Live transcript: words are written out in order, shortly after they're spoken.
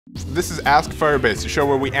This is Ask Firebase, a show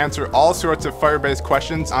where we answer all sorts of Firebase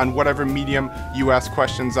questions on whatever medium you ask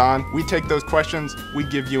questions on. We take those questions, we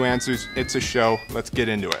give you answers. It's a show. Let's get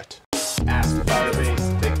into it. Ask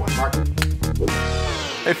Firebase, take one, Mark.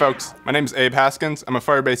 Hey folks, my name is Abe Haskins. I'm a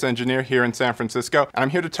Firebase engineer here in San Francisco, and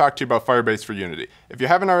I'm here to talk to you about Firebase for Unity. If you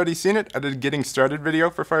haven't already seen it, I did a getting started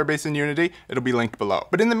video for Firebase in Unity. It'll be linked below.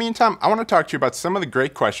 But in the meantime, I want to talk to you about some of the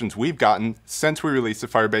great questions we've gotten since we released the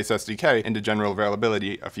Firebase SDK into general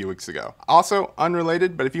availability a few weeks ago. Also,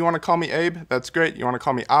 unrelated, but if you want to call me Abe, that's great. You want to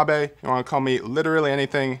call me Abe, you want to call me literally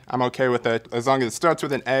anything, I'm okay with it. As long as it starts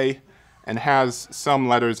with an A and has some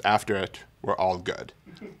letters after it, we're all good.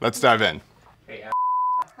 Let's dive in.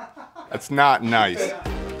 That's not nice.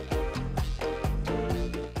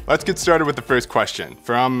 Let's get started with the first question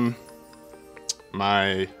from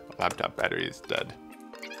my laptop battery is dead.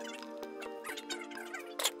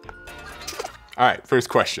 All right, first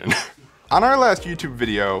question. On our last YouTube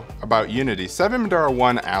video about Unity,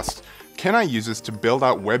 7Mandara1 asked, can I use this to build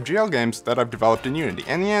out WebGL games that I've developed in Unity?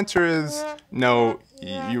 And the answer is no,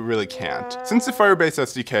 you really can't. Since the Firebase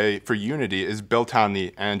SDK for Unity is built on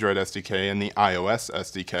the Android SDK and the iOS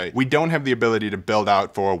SDK, we don't have the ability to build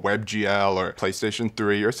out for WebGL or PlayStation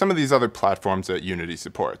 3 or some of these other platforms that Unity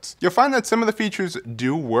supports. You'll find that some of the features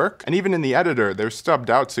do work, and even in the editor, they're stubbed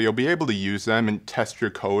out, so you'll be able to use them and test your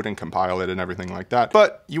code and compile it and everything like that,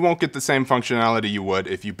 but you won't get the same functionality you would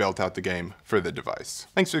if you built out the game for the device.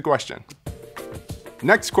 Thanks for the question.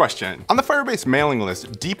 Next question. On the Firebase mailing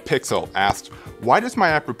list, DeepPixel asked, why does my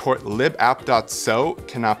app report libApp.so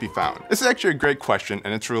cannot be found? This is actually a great question,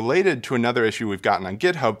 and it's related to another issue we've gotten on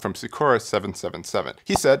GitHub from Sakura777.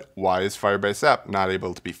 He said, why is Firebase app not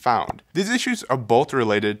able to be found? These issues are both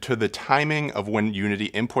related to the timing of when Unity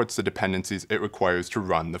imports the dependencies it requires to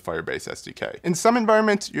run the Firebase SDK. In some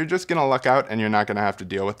environments, you're just gonna luck out and you're not gonna have to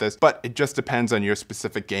deal with this, but it just depends on your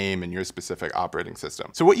specific game and your specific operating system.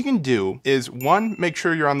 So what you can do is, one, make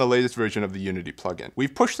sure you're on the latest version of the Unity plugin.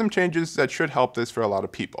 We've pushed some changes that should help this for a lot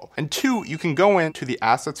of people. And two, you can go into the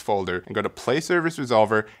assets folder and go to Play Service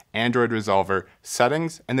Resolver, Android Resolver,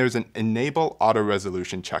 Settings, and there's an Enable Auto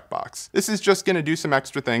Resolution checkbox. This is just gonna do some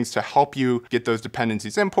extra things to help you get those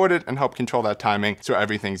dependencies imported and help control that timing so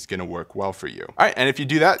everything's gonna work well for you. All right, and if you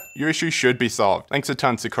do that, your issue should be solved. Thanks a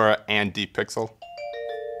ton, Sakura and DeepPixel.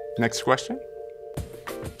 Next question.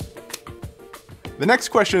 The next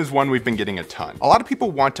question is one we've been getting a ton. A lot of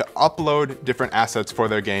people want to upload different assets for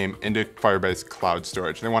their game into Firebase Cloud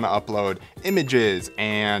Storage. They want to upload images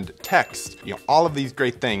and text, all of these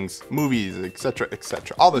great things, movies, etc.,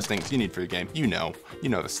 all those things you need for your game. You know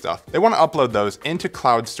the stuff. They want to upload those into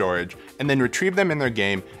cloud storage and then retrieve them in their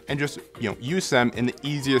game and just, use them in the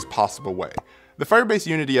easiest possible way. The Firebase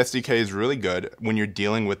Unity SDK is really good when you're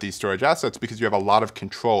dealing with these storage assets because you have a lot of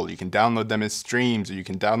control. You can download them as streams or you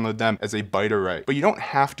can download them as a byte array. But you don't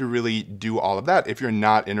have to really do all of that if you're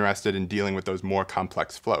not interested in dealing with those more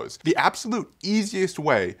complex flows. The absolute easiest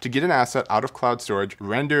way to get an asset out of cloud storage,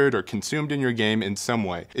 rendered or consumed in your game in some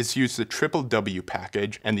way, is to use the WWW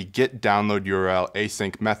package and the get download URL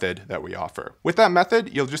async method that we offer. With that method,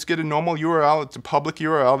 you'll just get a normal URL. It's a public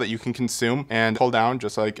URL that you can consume and pull down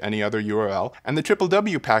just like any other URL. And the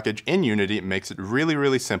WWW package in Unity makes it really,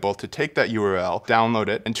 really simple to take that URL, download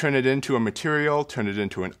it, and turn it into a material, turn it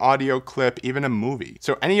into an audio clip, even a movie.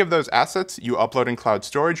 So any of those assets you upload in cloud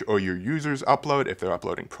storage or your users upload, if they're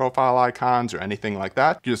uploading profile icons or anything like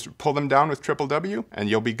that, you just pull them down with WWW and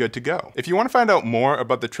you'll be good to go. If you want to find out more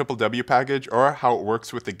about the WWW package or how it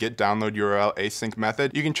works with the get download URL async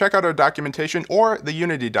method, you can check out our documentation or the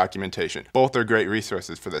Unity documentation. Both are great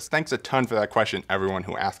resources for this. Thanks a ton for that question, everyone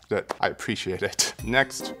who asked it. I appreciate it.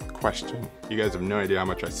 Next question. You guys have no idea how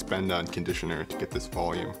much I spend on conditioner to get this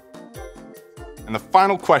volume. And the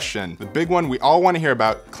final question, the big one we all want to hear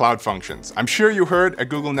about, Cloud Functions. I'm sure you heard at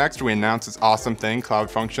Google Next we announced this awesome thing,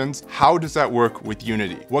 Cloud Functions. How does that work with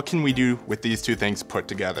Unity? What can we do with these two things put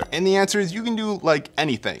together? And the answer is you can do like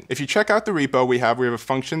anything. If you check out the repo we have a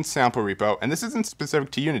function sample repo, and this isn't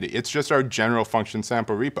specific to Unity, it's just our general function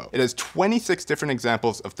sample repo. It has 26 different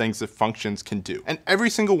examples of things that functions can do. And every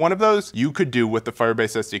single one of those you could do with the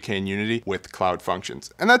Firebase SDK in Unity with Cloud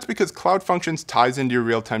Functions. And that's because Cloud Functions ties into your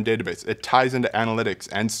real-time database. It ties into analytics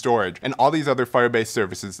and storage and all these other Firebase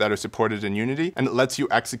services that are supported in Unity, and it lets you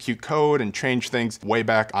execute code and change things way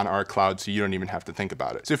back on our cloud so you don't even have to think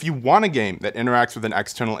about it. So if you want a game that interacts with an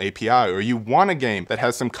external API, or you want a game that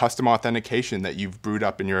has some custom authentication that you've brewed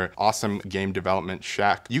up in your awesome game development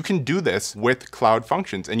shack, you can do this with Cloud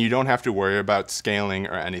Functions and you don't have to worry about scaling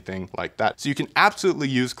or anything like that. So you can absolutely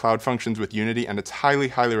use Cloud Functions with Unity, and it's highly,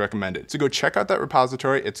 highly recommended. So go check out that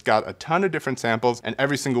repository. It's got a ton of different samples and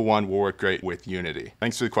every single one will work great with Unity?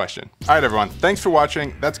 Thanks for the question. All right, everyone, thanks for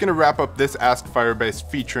watching. That's gonna wrap up this Ask Firebase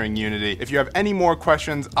featuring Unity. If you have any more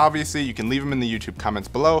questions, obviously you can leave them in the YouTube comments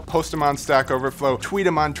below, post them on Stack Overflow, tweet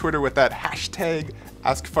them on Twitter with that hashtag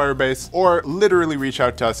Ask Firebase, or literally reach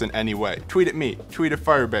out to us in any way. Tweet at me, tweet at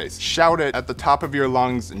Firebase, shout it at the top of your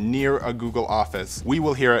lungs near a Google office. We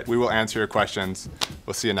will hear it, we will answer your questions.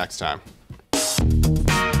 We'll see you next time.